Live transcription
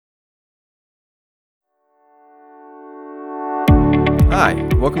Hi,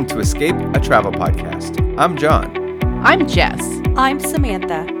 welcome to Escape, a travel podcast. I'm John. I'm Jess. I'm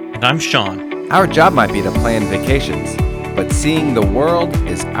Samantha. And I'm Sean. Our job might be to plan vacations, but seeing the world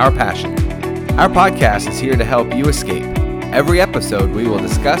is our passion. Our podcast is here to help you escape. Every episode, we will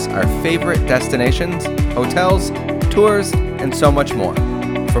discuss our favorite destinations, hotels, tours, and so much more.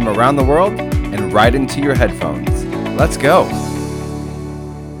 From around the world and right into your headphones. Let's go.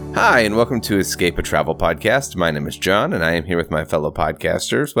 Hi, and welcome to Escape, a travel podcast. My name is John, and I am here with my fellow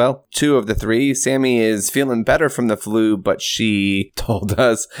podcasters. Well, two of the three. Sammy is feeling better from the flu, but she told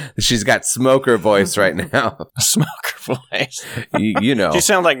us that she's got smoker voice right now. Smoker voice. You know. She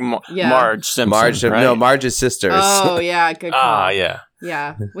sounds like Marge Simpson, right? No, Marge's sisters. Oh, yeah, good call. Yeah.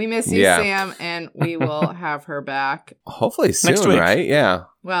 Yeah, we miss you, Yeah. Sam, and we will have her back. Hopefully soon, Next week. right? Yeah.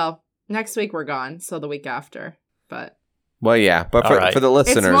 Well, next week we're gone, so the week after. But Well, yeah, but All right. for the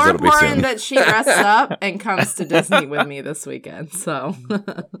listeners, it's more it'll be important soon. that she rests up and comes to Disney with me this weekend. So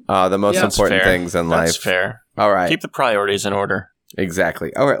The most Yeah. That's important fair. things in That's life. fair. All right. Keep the priorities in order.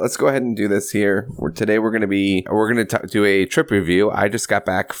 Exactly. All right, let's go ahead and do this here. Today we're going to do a trip review. I just got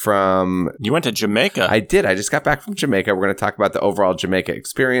back from You went to Jamaica. I did. I just got back from Jamaica. We're going to talk about the overall Jamaica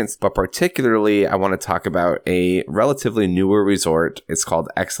experience, but particularly I want to talk about a relatively newer resort. It's called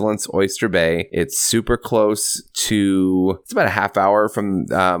Excellence Oyster Bay. It's super close to, it's about a half hour from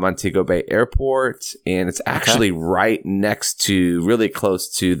Montego Bay Airport, and it's actually right next to, really close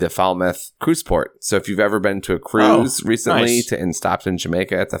to the Falmouth cruise port. So if you've ever been to a cruise recently nice. and stopped in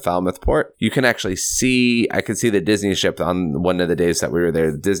Jamaica at the Falmouth port, you can actually I could see the Disney ship on one of the days that we were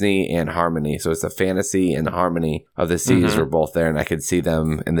there, Disney and Harmony. So it's the Fantasy and the Harmony of the Seas were both there, and I could see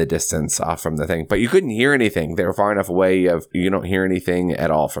them in the distance off from the thing. But you couldn't hear anything. They were far enough away, you don't hear anything at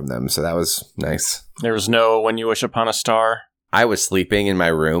all from them. So that was nice. There was no When You Wish Upon a Star. I was sleeping in my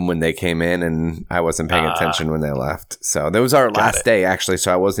room when they came in, and I wasn't paying attention when they left. So that was our last day, actually.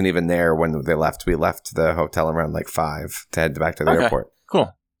 So I wasn't even there when they left. We left the hotel around like 5 to head back to the airport.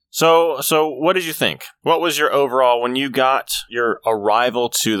 Cool. So what did you think? What was your overall, when you got your arrival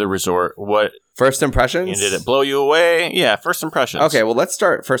to the resort, what First impressions? did it blow you away? Yeah, first impressions. Okay, well, let's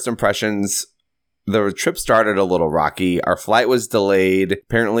start first impressions. The trip started a little rocky. Our flight was delayed.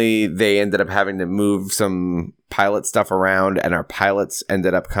 Apparently, they ended up having to move some pilot stuff around, and our pilots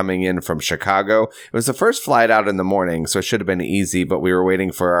ended up coming in from Chicago. It was the first flight out in the morning, so it should have been easy, but we were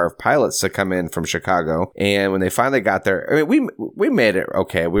waiting for our pilots to come in from Chicago. And when they finally got there, I mean, we made it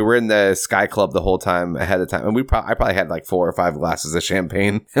okay. We were in the Sky Club the whole time ahead of time, and I probably had like 4 or 5 glasses of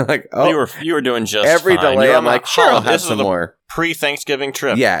champagne. Like, You were doing just every fine. delay, You're I'm on like, a sure, I'll holiday. have This is some a more. Pre-Thanksgiving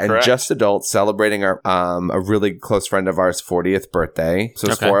trip. Yeah, and correct? just adults celebrating our a really close friend of ours' 40th birthday. So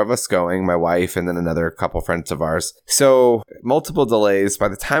it's Okay. 4 of us going, my wife and then another couple friends of ours. So multiple delays. By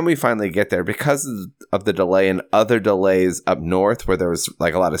the time we finally get there, because of the delay and other delays up north where there was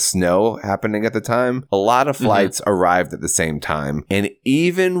like a lot of snow happening at the time, a lot of flights arrived at the same time. And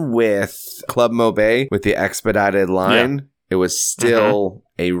even with Club Mo Bay, with the expedited line, it was still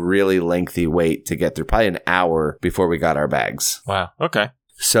a really lengthy wait to get through, probably an hour before we got our bags. Wow. Okay.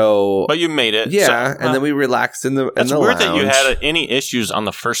 So, But you made it. yeah, So, and then we relaxed in the It's in the weird lounge. that you had any issues on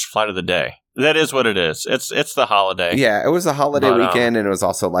the first flight of the day. That is what it is. It's the holiday. Yeah, it was a holiday But, weekend, and it was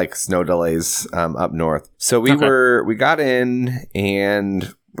also like snow delays up north. So we got in,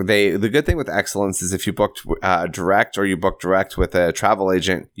 and the good thing with Excellence is if you booked direct or you book direct with a travel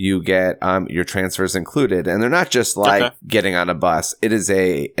agent, you get your transfers included, and they're not just like getting on a bus. It is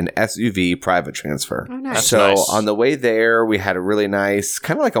an SUV private transfer. Oh, nice. That's So nice. on the way there, we had a really nice,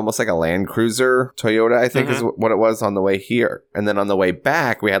 kind of like almost like a Land Cruiser Toyota, I think is what it was on the way here. And then on the way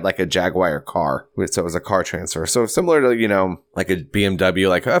back, we had like a Jaguar car. So it was a car transfer. So similar to, like a BMW,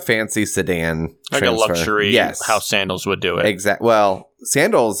 like a fancy sedan Like transfer. a luxury, Yes. how Sandals would do it. Exactly. Well,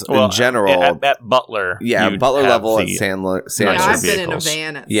 Sandals in general. At Butler. Yeah, you'd Butler have level at the Sandals. Yeah, nicer I've been in a vehicles.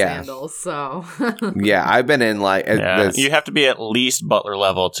 van at Yeah. Sandals, so Yeah, I've been in like... Yeah, you have to be at least Butler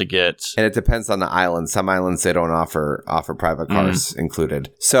level to get. And it depends on the island. Some islands, they don't offer private cars included.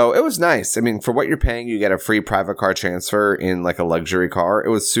 So it was nice. I mean, for what you're paying, you get a free private car transfer in like a luxury car. It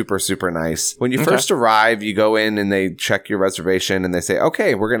was super, super nice. When you first arrive, you go in and they check your reservation and they say,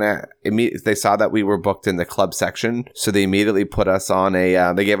 okay, we're going to... They saw that we were booked in the club section. So they immediately put us on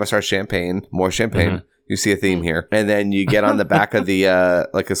they gave us our champagne, more champagne. You see a theme here. And then you get on the back of the,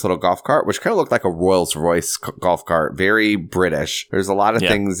 like this little golf cart, which kind of looked like a Rolls Royce golf cart. Very British. There's a lot of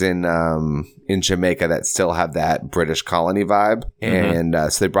things in Jamaica that still have that British colony vibe. And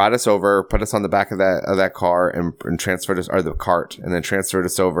so they brought us over, put us on the back of that car and transferred us, or the cart, and then transferred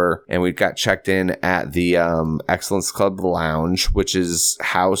us over. And we got checked in at the Excellence Club Lounge, which is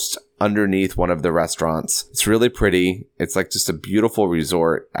housed underneath one of the restaurants. It's really pretty. It's like just a beautiful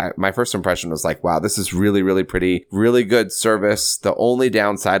resort. My first impression was like, wow, this is really, really pretty. Really good service. The only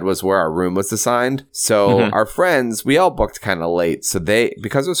downside was where our room was assigned. So our friends, we all booked kind of late. So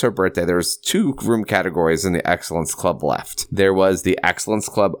because it was her birthday, there was 2 room categories in the Excellence Club left. There was the Excellence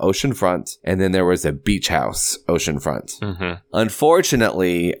Club Oceanfront, and then there was a Beach House Oceanfront.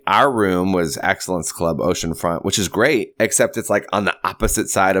 Unfortunately, our room was Excellence Club Oceanfront, which is great, except it's like on the opposite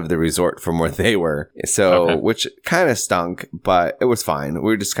side of the resort from where they were. So, which kind of stunk, but it was fine. We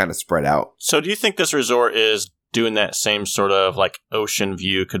were just kind of spread out. So do you think this resort is doing that same sort of like ocean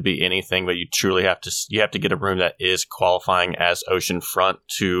view? Could be anything, but you truly have to get a room that is qualifying as oceanfront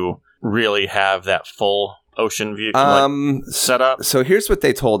to really have that full ocean view set up? So here's what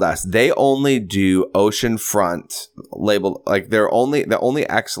they told us. They only do oceanfront labeled, like the only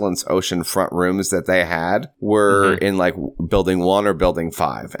Excellence oceanfront rooms that they had were in like building 1 or building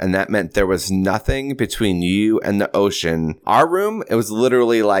 5. And that meant there was nothing between you and the ocean. Our room, it was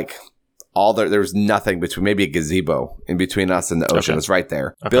literally like there was nothing between, maybe a gazebo in between us and the ocean. It's right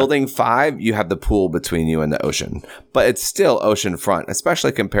there. Building 5, you have the pool between you and the ocean, but it's still oceanfront,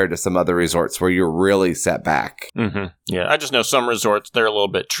 especially compared to some other resorts where you're really set back. Yeah, I just know some resorts, they're a little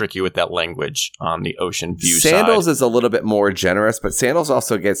bit tricky with that language on the ocean view Sandals side. is a little bit more generous, but Sandals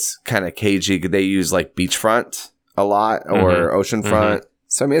also gets kind of cagey. They use like beachfront a lot or oceanfront.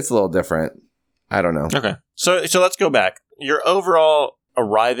 So I mean, it's a little different. I don't know. Okay. So let's go back. Your overall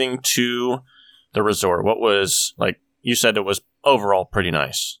arriving to the resort, what was, like you said, it was overall pretty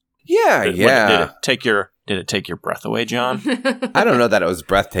nice. Yeah. Did it take your breath away, John? I don't know that it was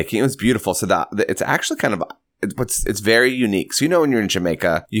breathtaking. It was beautiful. So it's actually kind of, it's very unique. So, when you're in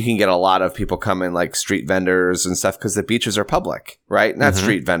Jamaica, you can get a lot of people coming, like street vendors and stuff, because the beaches are public, right? Not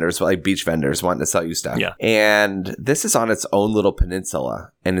street vendors, but like beach vendors wanting to sell you stuff. Yeah. And this is on its own little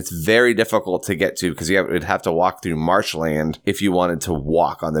peninsula, and it's very difficult to get to because would have to walk through marshland if you wanted to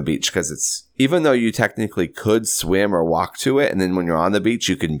walk on the beach, because even though you technically could swim or walk to it, and then when you're on the beach,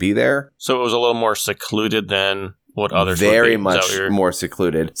 you can be there. So it was a little more secluded than what others very would be. Much more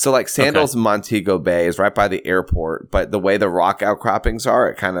secluded. So like Sandals Montego Bay is right by the airport, but the way the rock outcroppings are,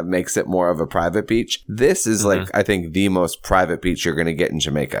 it kind of makes it more of a private beach. This is like, I think, the most private beach you're going to get in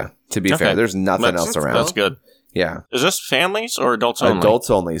Jamaica, to be fair. There's nothing else around. That's good. Yeah. Is this families or adults only? Adults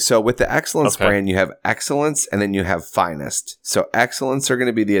only. So with the Excellence brand, you have Excellence and then you have Finest. So Excellence are going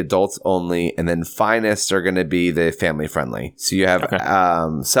to be the adults only, and then Finest are going to be the family friendly. So you have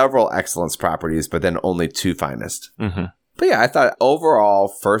several Excellence properties, but then only 2 Finest. But yeah, I thought overall,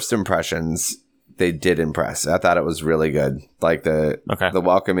 first impressions, they did impress. I thought it was really good. Like the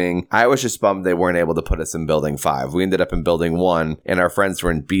welcoming. I was just bummed they weren't able to put us in building 5. We ended up in building 1, and our friends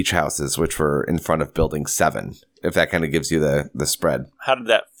were in beach houses, which were in front of building 7, if that kind of gives you the spread. How did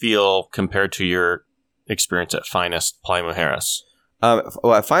that feel compared to your experience at Finest Playa Mujeres?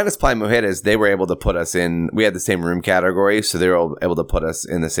 At Finest Playa Mujeres, they were able to put us in, we had the same room category, so they were able to put us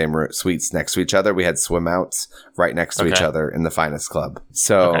in the same suites next to each other. We had swim outs right next to each other in the Finest Club.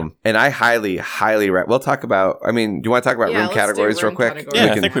 So, and I highly we'll talk about, do you want to talk about room categories real quick?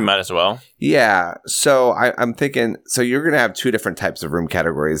 Yeah, I think we might as well. Yeah. So I'm thinking, so you're going to have 2 different types of room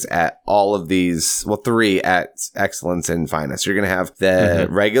categories at all of these, 3 at Excellence and Finest. You're going to have the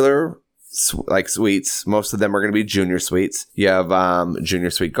regular like suites. Most of them are going to be junior suites. You have junior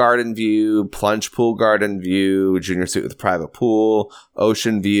suite garden view, plunge pool garden view, junior suite with private pool,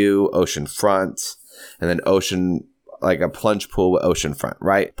 ocean view, ocean front, and then ocean, like a plunge pool with ocean front,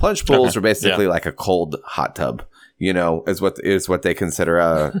 right? Plunge pools are basically like a cold hot tub, is what they consider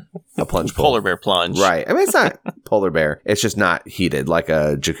a plunge pool. Polar bear plunge. Right. It's not polar bear. It's just not heated like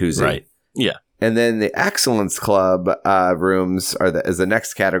a jacuzzi. Right. Yeah. And then the Excellence Club rooms is the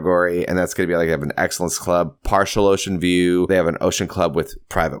next category, and that's going to be like they have an Excellence Club partial ocean view. They have an ocean club with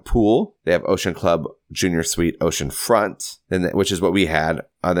private pool. They have Ocean Club Junior Suite ocean front, which is what we had.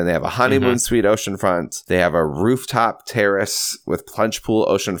 Then they have a honeymoon suite ocean front. They have a rooftop terrace with plunge pool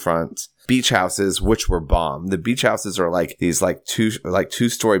ocean front. Beach houses, which were bomb. The beach houses are like these like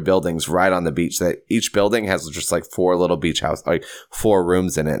 2-story buildings right on the beach, that each building has just like 4 little beach house, like 4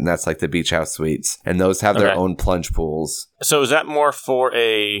 rooms in it. And that's like the beach house suites. And those have their own plunge pools. So is that more for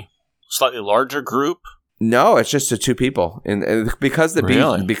a slightly larger group? No, it's just the 2 people, and because the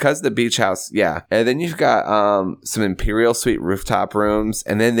beach house, yeah. And then you've got some Imperial Suite rooftop rooms,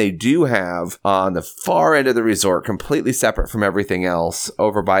 and then they do have on the far end of the resort, completely separate from everything else,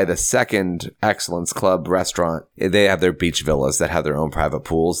 over by the second Excellence Club restaurant. They have their beach villas that have their own private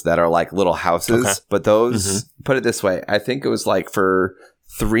pools that are like little houses. But those, put it this way, I think it was like for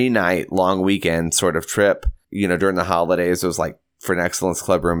 3-night long weekend sort of trip. During the holidays, it was like for an Excellence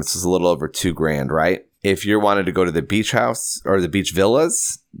Club room, it's a little over $2,000, right? If you wanted to go to the beach house or the beach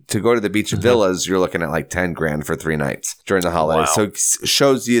villas, to go to the beach villas, you're looking at like $10,000 for 3 nights during the holidays. Wow. So it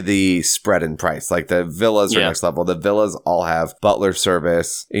shows you the spread in price. Like the villas are next level. The villas all have butler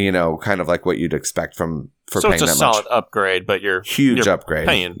service, kind of like what you'd expect for so paying that much. it's a solid upgrade, but you're upgrade.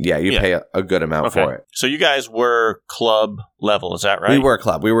 Paying. You pay a good amount for it. So you guys were club level, is that right? We were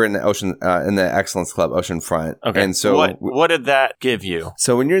club. We were in the in the Excellence Club Oceanfront. Okay. And so what did that give you?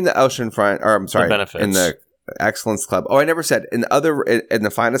 So when you're in the Oceanfront, or I'm sorry, benefits. in the Excellence Club. Oh, I never said in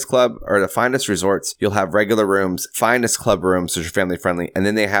the Finest Club or the Finest Resorts, you'll have regular rooms, Finest Club rooms, which are family friendly, and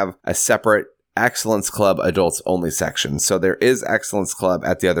then they have a separate Excellence Club adults only section. So there is Excellence Club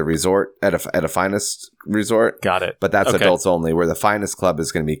at the other resort, at a Finest resort. Got it. But that's adults only, where the Finest Club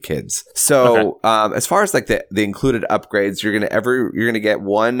is going to be kids. So as far as like the included upgrades, you're going to get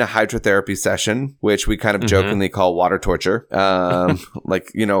one hydrotherapy session, which we kind of jokingly call water torture.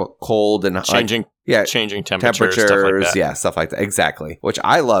 Cold and changing temperatures, stuff like that. Stuff like that. Exactly. Which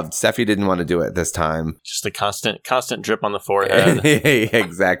I loved. Steffi didn't want to do it this time. Just the constant drip on the forehead.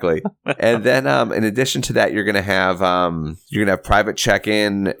 Exactly. And then in addition to that, you're gonna have private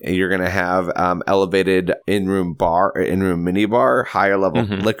check-in. You're gonna have elevated in-room mini bar, higher level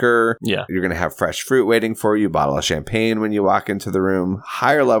liquor. Yeah. You're gonna have fresh fruit waiting for you, bottle of champagne when you walk into the room,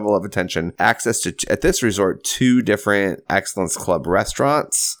 higher level of attention, access to, at this resort, 2 different Excellence Club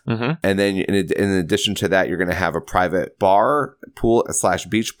restaurants. And then in addition to that, you're going to have a private bar, pool /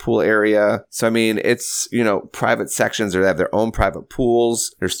 beach pool area. So, I mean, it's, private sections, or they have their own private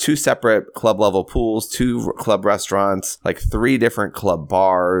pools. There's 2 separate club level pools, 2 club restaurants, like 3 different club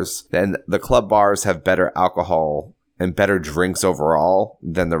bars. Then the club bars have better alcohol and better drinks overall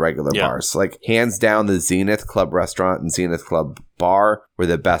than the regular bars. Like, hands down, the Zenith Club restaurant and Zenith Club bar were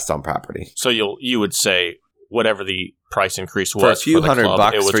the best on property. So you would say whatever the price increase was for a few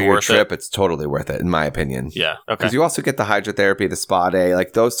 $100 it was for your trip, it? It's totally worth it, in my opinion. Yeah, okay. Because you also get the hydrotherapy, the spa day,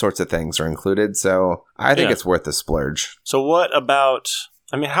 like those sorts of things are included. So I think it's worth the splurge. So what about?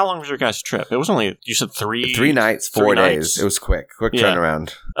 I mean, how long was your guys' trip? It was only, you said 3 nights, 4 days. It was quick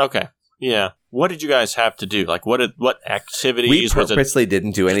turnaround. Okay. Yeah. What did you guys have to do? Like, what activities? We purposely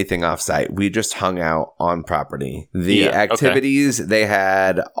didn't do anything off-site. We just hung out on property. The activities, they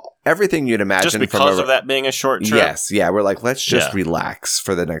had everything you'd imagine. Just because of that being a short trip? Yes. Yeah. We're like, let's just relax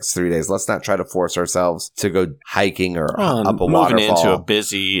for the next 3 days. Let's not try to force ourselves to go hiking or up a waterfall. Moving into a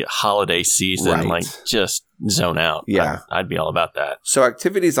busy holiday season, like just zone out. Yeah. I'd be all about that. So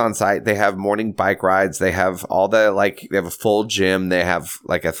activities on site, they have morning bike rides. They have all the, they have a full gym. They have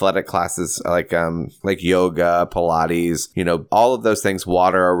like athletic classes, like yoga, Pilates, all of those things,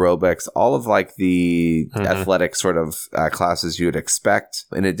 water aerobics, all of like the athletic sort of classes you would expect.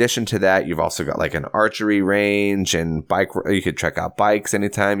 In addition to that, you've also got like an archery range and you could check out bikes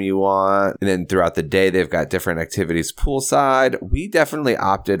anytime you want. And then throughout the day, they've got different activities poolside. We definitely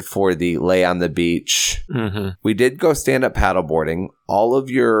opted for the lay on the beach. We did go stand-up paddleboarding. All of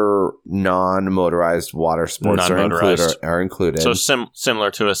your non-motorized water sports are included. So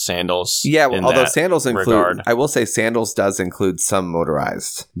similar to a sandals. Yeah, although sandals include, regard. I will say sandals does include some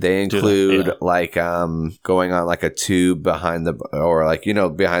motorized. They include going on like a tube behind the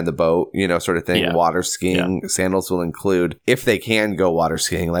boat, sort of thing. Yeah. Water skiing. Yeah. Sandals will include, if they can go water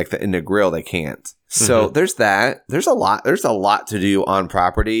skiing, like in the grill, they can't. So there's that. There's a lot to do on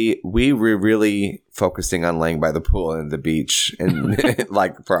property. We were really focusing on laying by the pool and the beach and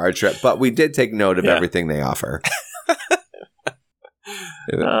for our trip, but we did take note of everything they offer.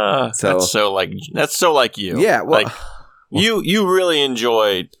 That's so like you. Yeah. Well, you really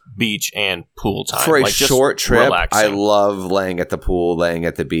enjoyed beach and pool time for a short trip. Relaxing. I love laying at the pool, laying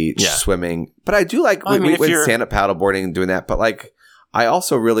at the beach, swimming. But I do like we went stand up paddleboarding and doing that. But I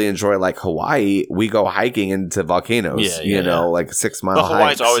also really enjoy Hawaii. We go hiking into volcanoes, like 6 mile hikes. But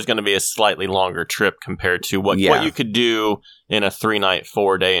Hawaii's always going to be a slightly longer trip compared to what you could do in a 3-night,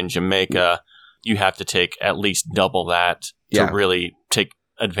 4-day in Jamaica. You have to take at least double that to really take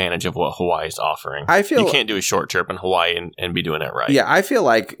advantage of what Hawaii's offering. I feel you can't do a short trip in Hawaii and be doing it right. Yeah, I feel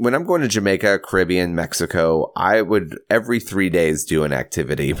like when I'm going to Jamaica, Caribbean, Mexico, I would every 3 days do an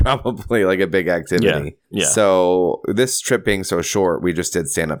activity, probably like a big activity. Yeah. So this trip being so short, we just did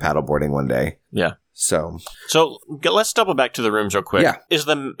stand-up paddleboarding one day. Yeah. So let's double back to the rooms real quick. Yeah. Is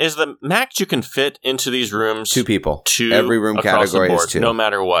the max you can fit into these rooms 2 people? 2 every room category is 2. No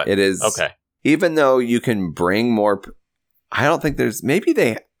matter what. It is. Okay. Even though you can bring more. I don't think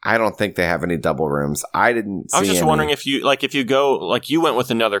I don't think they have any double rooms. I didn't see I was just any. wondering if you go, you went with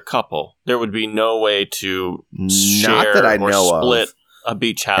another couple, there would be no way to share that I or know split of. a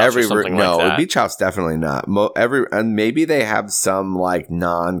beach house or something like that. No, a beach house definitely not. And maybe they have some like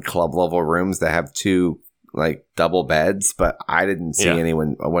non-club level rooms that have 2 like double beds, but I didn't see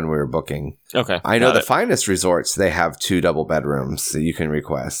anyone when we were booking. Okay. I know the finest resorts, they have 2 double bedrooms that you can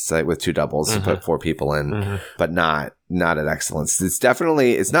request, like with 2 doubles to put 4 people in, but not at Excellence.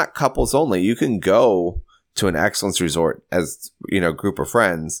 It's not couples only. You can go to an Excellence resort as, group of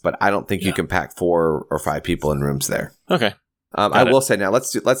friends, but I don't think you can pack 4 or 5 people in rooms there. Okay. I will say now,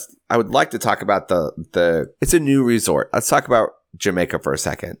 I would like to talk about it's a new resort. Let's talk about Jamaica for a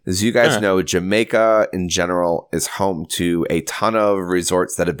second. As you guys know, Jamaica in general is home to a ton of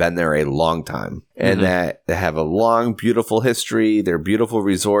resorts that have been there a long time and that they have a long, beautiful history. They're beautiful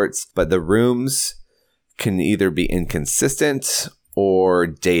resorts, but the rooms can either be inconsistent or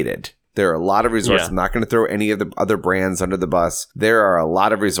dated. There are a lot of resorts. I'm not going to throw any of the other brands under the bus. There are a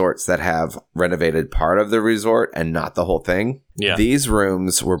lot of resorts that have renovated part of the resort and not the whole thing. Yeah. These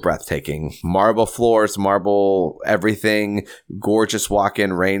rooms were breathtaking. Marble floors, marble everything, gorgeous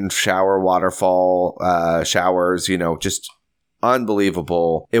walk-in rain shower, waterfall, showers, just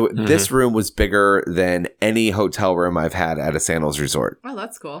unbelievable. This room was bigger than any hotel room I've had at a Sandals resort. Oh,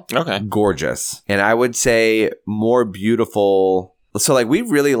 that's cool. Okay. Gorgeous. And I would say more beautiful. So, like, we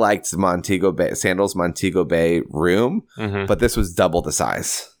really liked Sandals Montego Bay room, but this was double the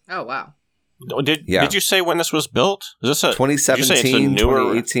size. Oh, wow. Did you say when this was built? Is this 2017,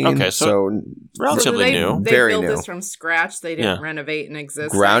 2018? Okay, so relatively new. They Very built new. this from scratch. They didn't renovate and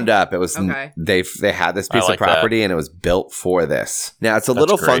exist. Ground up. It was they had this piece of property and it was built for this. Now it's a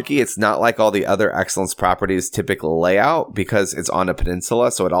little funky. It's not like all the other Excellence properties' typical layout because it's on a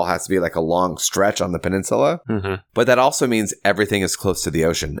peninsula, so it all has to be like a long stretch on the peninsula. But that also means everything is close to the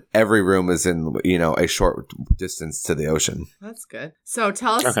ocean. Every room is in a short distance to the ocean. That's good. So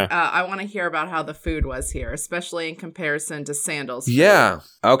tell us. I want to hear about how the food was here, especially in comparison to Sandals food. Yeah.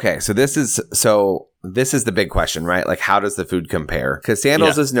 Okay. So this is the big question, right? Like, how does the food compare? Because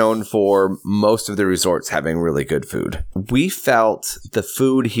Sandals is known for most of the resorts having really good food. We felt the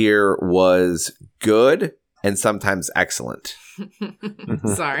food here was good and sometimes excellent.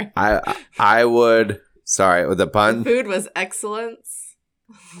 Sorry. I would. Sorry, with the pun. The food was excellence.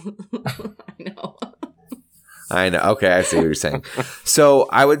 I know. I know. Okay, I see what you're saying. So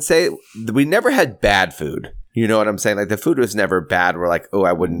I would say we never had bad food. You know what I'm saying? Like, the food was never bad. We're like, oh,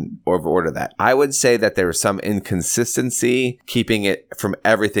 I wouldn't order that. I would say that there was some inconsistency keeping it from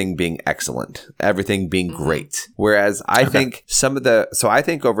everything being excellent, everything being great. Whereas I think I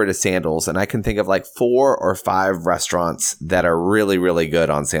think over to Sandals, and I can think of like 4 or 5 restaurants that are really, really good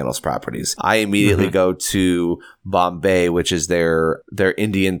on Sandals properties. I immediately go to Bombay, which is their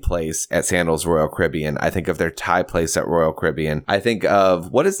Indian place at Sandals Royal Caribbean. I think of their Thai place at Royal Caribbean. I think of,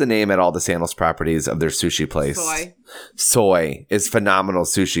 what is the name at all the Sandals properties of their sushi place? Soy is phenomenal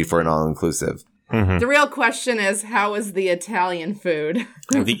sushi for an all-inclusive. The real question is, how is the Italian food?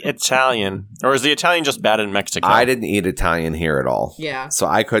 The Italian, or is the Italian just bad in Mexico? I didn't eat Italian here at all. Yeah, so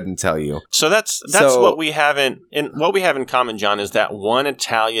I couldn't tell you. So that's what we have in common, John, is that one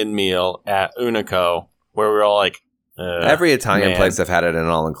Italian meal at Unico where we're all like, every Italian place I've had at an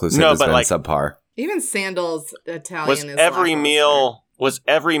all-inclusive has been subpar. Even Sandals Italian was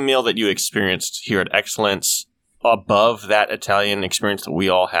every meal that you experienced here at Excellence above that Italian experience that we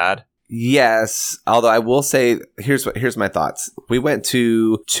all had? Yes, although I will say, here's my thoughts. We went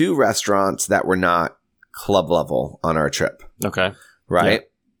to 2 restaurants that were not club level on our trip. Okay. Right? Yeah.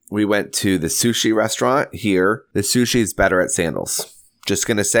 We went to the sushi restaurant here. The sushi is better at Sandals. Just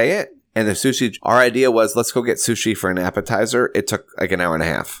going to say it. And the sushi, our idea was, let's go get sushi for an appetizer. It took like an hour and a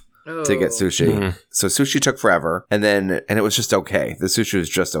half to get sushi. So sushi took forever. And it was just okay. The sushi was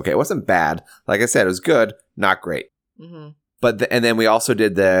just okay. It wasn't bad. Like I said, it was good, not great. But and then we also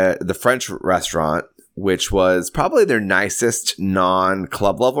did the French restaurant, which was probably their nicest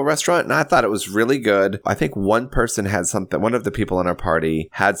non-club level restaurant. And I thought it was really good. I think one of the people in our party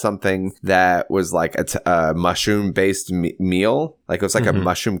had something that was like a mushroom-based meal. Like, it was like a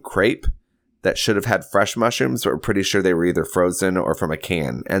mushroom crepe that should have had fresh mushrooms, but we're pretty sure they were either frozen or from a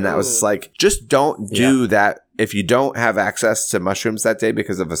can. And that was like, just don't do that. If you don't have access to mushrooms that day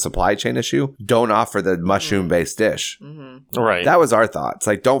because of a supply chain issue, don't offer the mushroom-based dish. Right. That was our thought. It's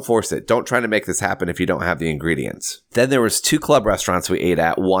like, don't force it. Don't try to make this happen if you don't have the ingredients. Then there was 2 club restaurants we ate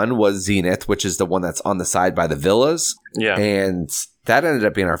at. One was Zenith, which is the one that's on the side by the villas. Yeah. And that ended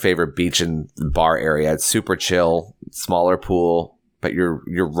up being our favorite beach and bar area. It's super chill, smaller pool, but you're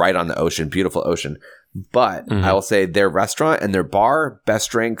right on the ocean, beautiful ocean. But I will say their restaurant and their bar, best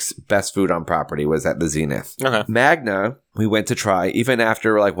drinks, best food on property was at the Zenith. Okay. Magna, we went to try, even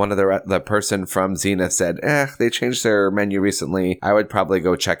after like one of the person from Zenith said, they changed their menu recently. I would probably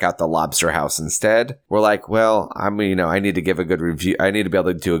go check out the Lobster House instead. We're like, well, I need to give a good review. I need to be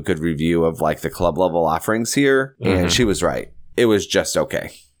able to do a good review of like the club level offerings here. And she was right. It was just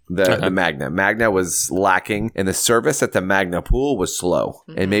okay. The Magna was lacking, and the service at the Magna pool was slow.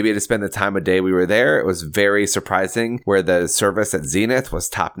 And maybe to spend the time of day we were there, it was very surprising where the service at Zenith was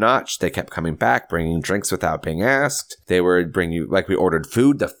top notch. They kept coming back, bringing drinks without being asked. They would bring you, like we ordered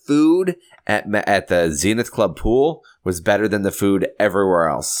food. The food at the Zenith Club pool was better than the food everywhere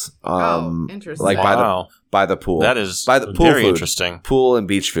else. Interesting. Like by the pool. That is by the pool very food, interesting. Pool and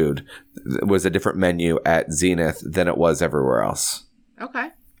beach food was a different menu at Zenith than it was everywhere else. Okay.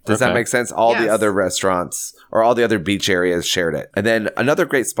 Does that make sense? All the other restaurants or all the other beach areas shared it. And then another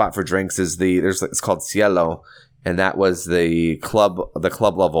great spot for drinks is it's called Cielo, and that was the club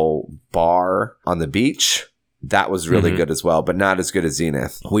level bar on the beach. That was really good as well, but not as good as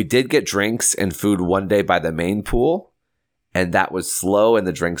Zenith. We did get drinks and food one day by the main pool, and that was slow, and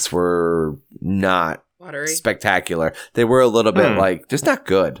the drinks were not watery, spectacular. They were a little bit like just not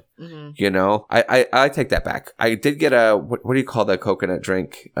good. You know, I take that back. I did get a what do you call the coconut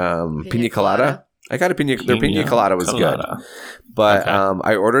drink? Pina colada. I got their pina colada was good, but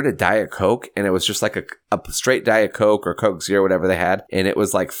I ordered a Diet Coke, and it was just like a straight Diet Coke or Coke Zero, whatever they had, and it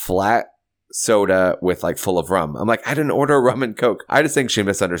was like flat soda with like full of rum. I'm like, I didn't order a rum and Coke. I just think she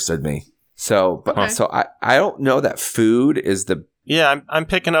misunderstood me. So, I don't know that food is the. Yeah, I'm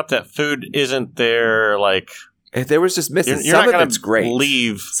picking up that food isn't there. Like, if there was just missing. You're some not of it's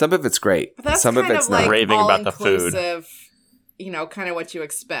great. Some of it's great. But that's some kind of it's of like not. Raving about the food. You know, kind of what you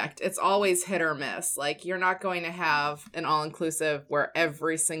expect. It's always hit or miss. Like, you're not going to have an all-inclusive where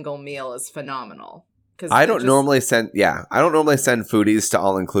every single meal is phenomenal. I don't normally send foodies to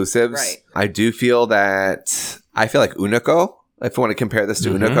all-inclusives. Right. I do feel like Unico, if you want to compare this to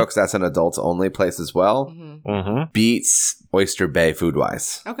Unico, because that's an adults-only place as well, beats Oyster Bay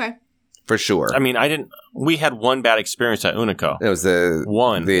food-wise. Okay. For sure. I mean, we had one bad experience at Unico. It was the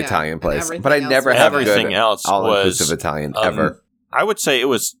Italian place. But I never had everything else all-inclusive Italian ever. I would say it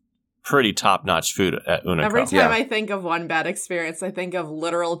was pretty top-notch food at Unico. Every time I think of one bad experience, I think of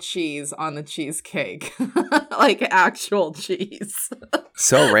literal cheese on the cheesecake. Like actual cheese.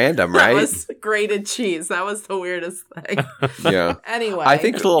 So random, right? That was grated cheese. That was the weirdest thing. Yeah. Anyway. I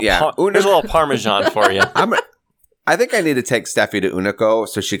think there's a little Parmesan for you. I think I need to take Steffi to Unico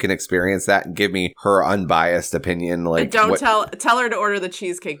so she can experience that and give me her unbiased opinion. Like, and don't tell her to order the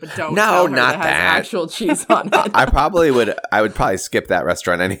cheesecake, but don't tell her that has actual cheese on it. I would probably skip that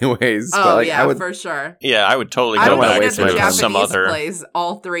restaurant anyways. Oh, but yeah, for sure. Yeah, I would totally go back to some other place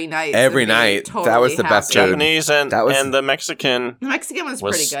all 3 nights. Every night. Totally that was the best Japanese and the Mexican. The Mexican was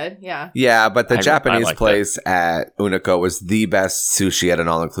pretty good, yeah. Yeah, but the Japanese place at Unico was the best sushi at an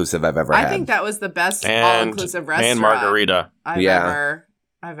all-inclusive I've ever had. I think that was the best all-inclusive restaurant. And margarita. I've ever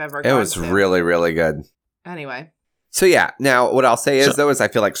gone It was really, really good. Anyway. So yeah, now what I'll say is I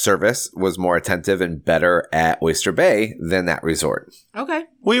feel like service was more attentive and better at Oyster Bay than that resort. Okay.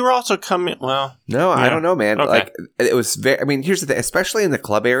 We were also No, I don't know, man. Okay. Like it was here's the thing, especially in the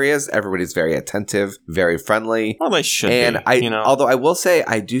club areas, everybody's very attentive, very friendly. Well, they should be. Although I will say,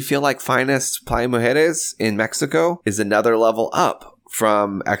 I do feel like Finest Playa Mujeres in Mexico is another level up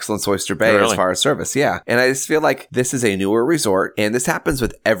from Excellence Oyster Bay as far as service. Yeah. And I just feel like this is a newer resort, and this happens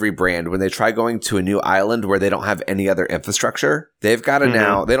with every brand when they try going to a new island where they don't have any other infrastructure. They've got to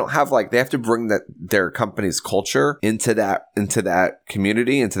now, they don't have they have to bring their company's culture into that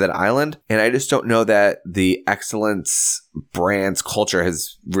community, into that island. And I just don't know that the Excellence brand's culture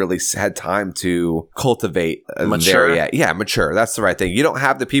has really had time to cultivate mature. Mature. That's the right thing. You don't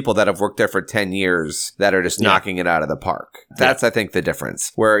have the people that have worked there for 10 years that are just knocking it out of the park. That's, I think, the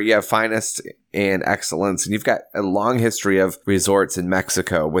difference. Where you have Finest and Excellence, and you've got a long history of resorts in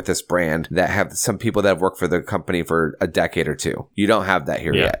Mexico with this brand that have some people that have worked for the company for a decade or two. You don't have that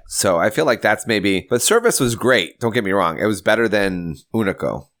here yet. So I feel like that's but service was great. Don't get me wrong. It was better than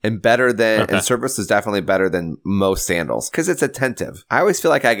Unico. And and service is definitely better than most Sandals because it's attentive. I always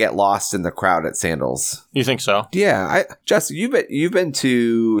feel like I get lost in the crowd at Sandals. You think so? Yeah. Jess, you've been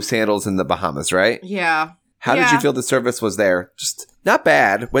to Sandals in the Bahamas, right? Yeah. How did you feel the service was there? Just not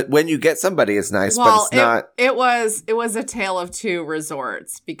bad. When you get somebody, it's nice, but it's not. It was a tale of two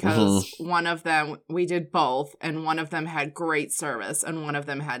resorts because one of them, we did both, and one of them had great service and one of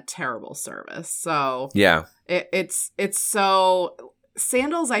them had terrible service. So yeah, it's so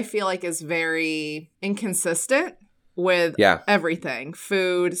Sandals, I feel like, is very inconsistent with Yeah. everything,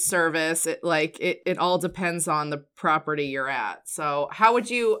 food, service. It all depends on the property you're at. So how would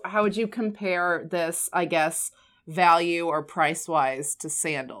you compare this, I guess, value or price wise to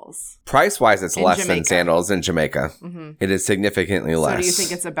sandals? Price wise, it's In less than Jamaica. sandals in Jamaica. Mm-hmm. It is significantly less. So do you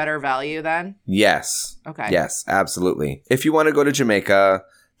think it's a better value then? Yes. Okay. Yes, absolutely. If you want to go to Jamaica,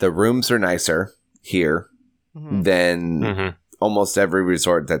 the rooms are nicer here Mm-hmm. than almost every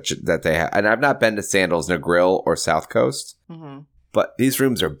resort that they have. And I've not been to Sandals, Negril, or South Coast, Mm-hmm. but these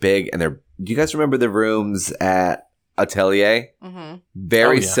rooms are big, and do you guys remember the rooms at Atelier? Mm-hmm.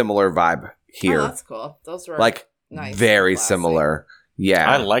 Very similar vibe here. Oh, that's cool. Those were Like nice. very Classy. similar. Yeah.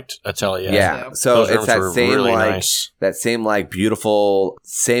 I liked Atelier. Yeah. too. So Those it's rooms that were same really like nice. that same like beautiful,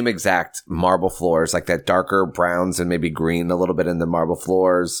 same exact marble floors, like that darker browns and maybe green a little bit in the marble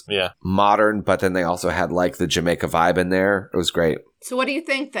floors. Yeah. Modern, but then they also had like the Jamaica vibe in there. It was great. So what do you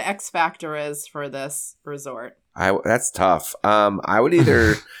think the X factor is for this resort? That's tough. I would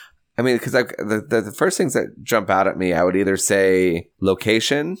either, I mean, because the first things that jump out at me, I would either say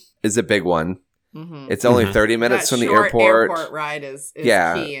location is a big one. Mm-hmm. It's only 30 minutes That from the short airport. ride is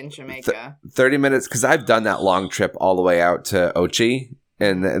Yeah. key in Jamaica. 30 minutes, because I've done that long trip all the way out to Ochi,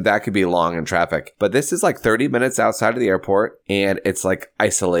 and that could be long in traffic. But this is like 30 minutes outside of the airport, and it's like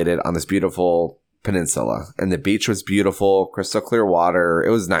isolated on this beautiful peninsula. And the beach was beautiful, crystal clear water. It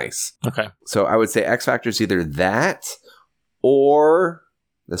was nice. Okay. So I would say X Factor is either that or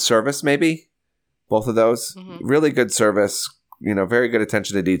the service, maybe. Both of those. Mhm. Really good service. Very good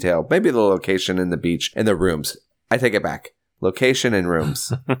attention to detail. Maybe the location and the beach and the rooms. I take it back. Location and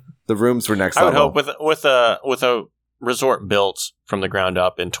rooms. The rooms were next I would level. hope with a resort built from the ground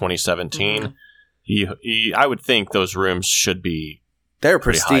up in 2017, I would think those rooms should be They're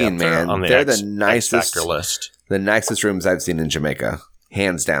pretty high pristine, up there man. on the They're X the nicest, Factor list. the nicest rooms I've seen in Jamaica,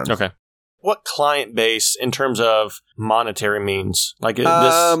 hands down. Okay. What client base in terms of monetary means? Like this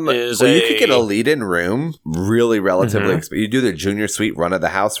is you could get a lead-in room, really relatively Mhm. expensive. You do the junior suite run of the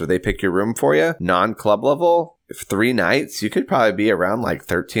house where they pick your room for you, non-club level. 3 nights, you could probably be around like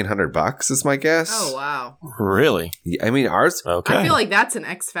 $1,300 is my guess. Oh wow! really. I mean, ours. Okay. I feel like that's an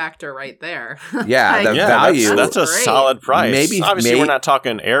X factor right there. Yeah, Like, the yeah, value- That's a great. solid price. Maybe- Obviously, we're not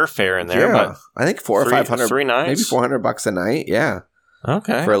talking airfare in there, Yeah, I think 400 or 500, 3 nights, maybe $400 a night. Yeah, but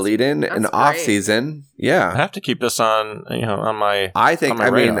okay. for a lead-in and That's off great. season. I Yeah. have to keep this on my. I think, on my I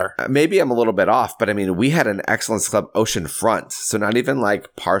mean, radar. maybe I'm a little bit off, but I mean, we had an excellent club ocean front. So not even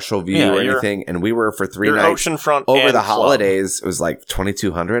like partial view Yeah, or your- anything. And we were for 3 Your nights oceanfront over and the club. holidays. It was like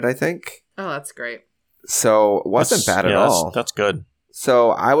 2,200, I think. Oh, that's great. So it wasn't bad at all. That's good.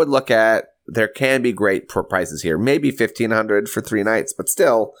 So I would look at, there can be great prices here. Maybe $1,500 for 3 nights, but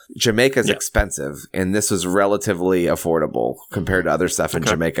still, Jamaica's Yeah. expensive. And this was relatively affordable compared to other stuff in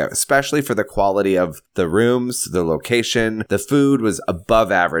Okay. Jamaica, especially for the quality of the rooms, the location. The food was above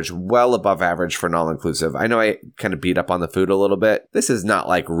average, well above average for an all-inclusive. I know I kind of beat up on the food a little bit. This is not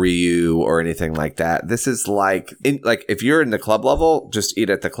like Ryu or anything like that. This is like if you're in the club level, just eat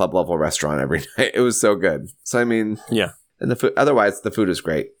at the club level restaurant every night. It was so good. So, I mean... Yeah. And the food, otherwise, the food is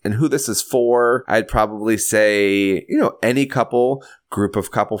great. And who this is for, I'd probably say, any group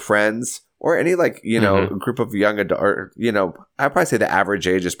of couple friends, or any group of young adult, or, I'd probably say the average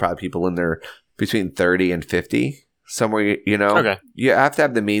age is probably people in their between 30 and 50. Somewhere, Okay. you have to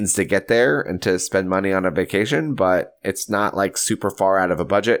have the means to get there and to spend money on a vacation, but it's not like super far out of a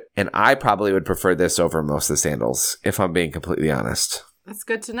budget. And I probably would prefer this over most of the sandals, if I'm being completely honest. That's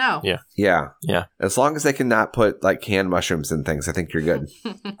good to know. Yeah. Yeah. Yeah. As long as they can not put like canned mushrooms and things, I think you're good.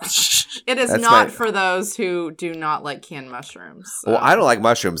 It is That's not my- for those who do not like canned mushrooms. So. Well, I don't like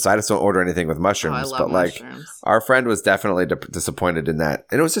mushrooms, so I just don't order anything with Oh, mushrooms. I love but like, mushrooms. our friend was definitely disappointed in that,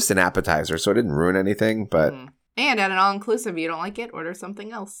 and it was just an appetizer, so it didn't ruin anything. But Mhm. And at an all-inclusive, you don't like it, order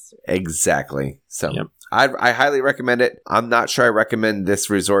something else. exactly, so Yep. I highly recommend it. I'm not sure I recommend this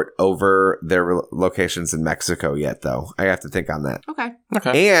resort over their locations in Mexico yet, though. I have to think on that. Okay.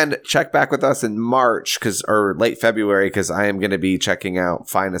 Okay. And check back with us in March or late February, because I am going to be checking out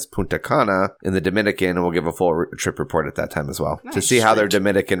Finest Punta Cana in the Dominican, and we'll give a full trip report at that time as well to Nice. see how their Sweet.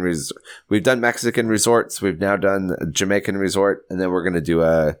 Dominican we've done Mexican resorts, we've now done a Jamaican resort, and then we're going to do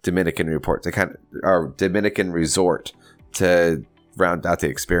a Dominican report or Dominican resort to round out the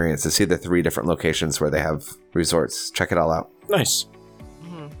experience, to see the 3 different locations where they have resorts. Check it all out. Nice.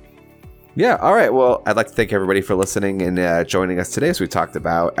 Mhm. Yeah. All right. Well, I'd like to thank everybody for listening and joining us today as we talked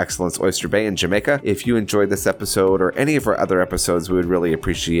about Excellence Oyster Bay in Jamaica. If you enjoyed this episode or any of our other episodes, we would really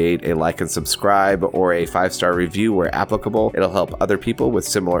appreciate a like and subscribe or a 5-star review where applicable. It'll help other people with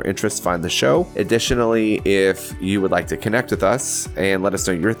similar interests find the show. Additionally, if you would like to connect with us and let us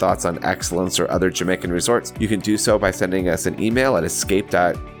know your thoughts on Excellence or other Jamaican resorts, you can do so by sending us an email at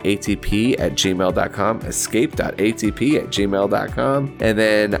escape.atp@gmail.com, escape.atp@gmail.com. And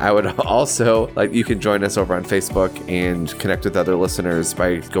then I would also you can join us over on Facebook and connect with other listeners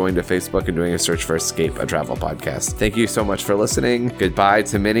by going to Facebook and doing a search for Escape, a travel podcast. Thank you so much for listening. Goodbye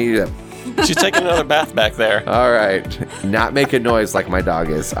to Minnie. She's taking another bath back there. All right. Not make a noise like my dog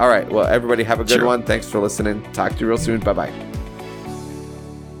is. All right. Well, everybody have a good one. Thanks for listening. Talk to you real soon. Bye-bye.